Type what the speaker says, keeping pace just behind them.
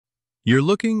You're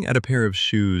looking at a pair of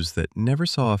shoes that never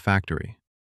saw a factory.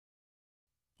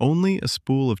 Only a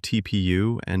spool of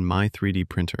TPU and my 3D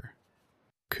printer.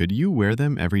 Could you wear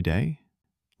them every day?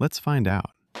 Let's find out.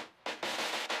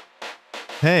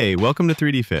 Hey, welcome to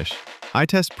 3D Fish. I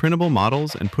test printable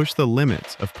models and push the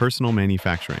limits of personal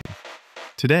manufacturing.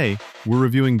 Today, we're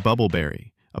reviewing Bubbleberry,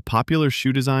 a popular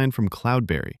shoe design from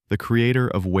Cloudberry, the creator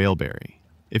of Whaleberry.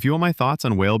 If you want my thoughts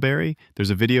on Whaleberry, there's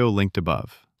a video linked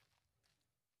above.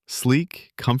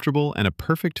 Sleek, comfortable, and a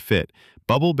perfect fit,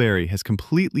 Bubbleberry has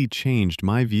completely changed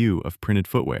my view of printed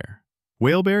footwear.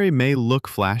 Whaleberry may look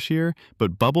flashier,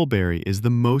 but Bubbleberry is the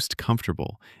most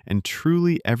comfortable and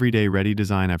truly everyday ready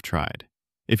design I've tried.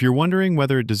 If you're wondering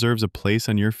whether it deserves a place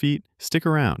on your feet, stick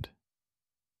around.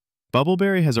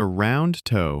 Bubbleberry has a round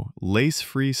toe,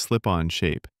 lace-free slip-on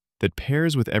shape that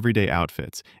pairs with everyday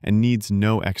outfits and needs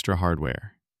no extra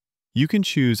hardware. You can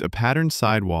choose a patterned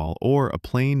sidewall or a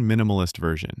plain minimalist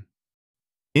version.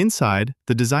 Inside,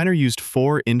 the designer used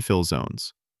 4 infill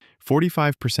zones,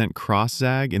 45%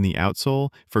 cross-zag in the outsole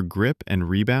for grip and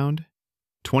rebound,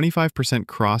 25%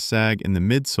 cross-zag in the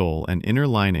midsole and inner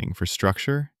lining for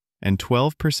structure, and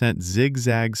 12%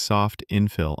 zigzag soft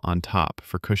infill on top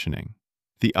for cushioning.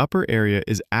 The upper area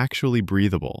is actually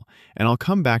breathable, and I'll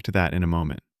come back to that in a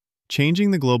moment.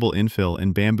 Changing the global infill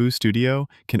in Bambu Studio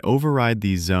can override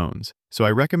these zones, so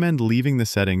I recommend leaving the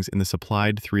settings in the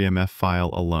supplied 3MF file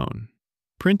alone.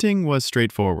 Printing was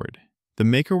straightforward. The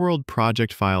MakerWorld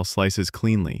project file slices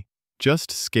cleanly.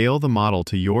 Just scale the model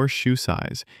to your shoe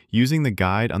size using the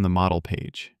guide on the model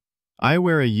page. I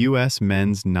wear a US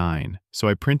men's 9, so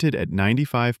I printed at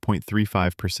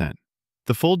 95.35%.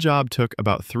 The full job took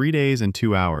about 3 days and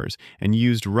 2 hours and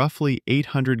used roughly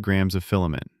 800 grams of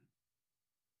filament.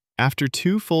 After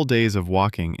 2 full days of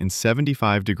walking in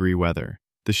 75-degree weather,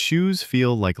 the shoes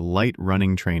feel like light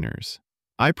running trainers.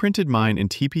 I printed mine in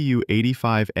TPU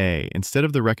 85A instead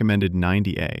of the recommended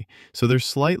 90A, so they're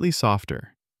slightly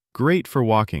softer. Great for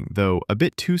walking, though a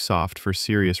bit too soft for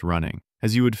serious running,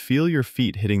 as you would feel your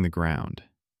feet hitting the ground.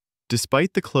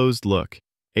 Despite the closed look,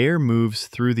 air moves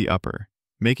through the upper,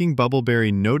 making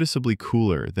Bubbleberry noticeably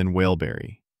cooler than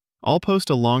Whaleberry. I'll post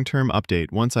a long-term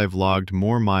update once I've logged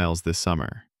more miles this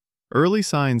summer. Early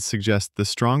signs suggest the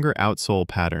stronger outsole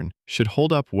pattern should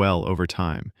hold up well over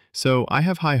time, so I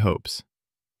have high hopes.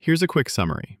 Here's a quick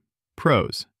summary.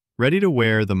 Pros: ready to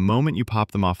wear the moment you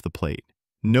pop them off the plate.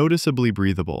 Noticeably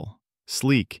breathable,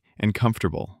 sleek, and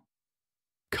comfortable.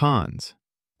 Cons: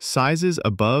 sizes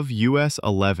above US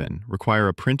 11 require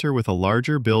a printer with a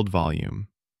larger build volume.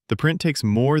 The print takes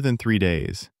more than 3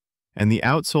 days, and the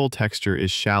outsole texture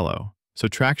is shallow, so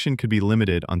traction could be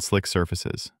limited on slick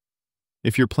surfaces.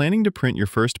 If you're planning to print your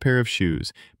first pair of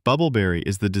shoes, Bubbleberry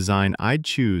is the design I'd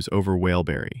choose over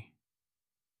Whaleberry.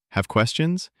 Have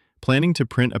questions? Planning to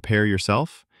print a pair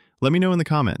yourself? Let me know in the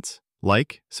comments.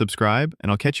 Like, subscribe, and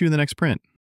I'll catch you in the next print.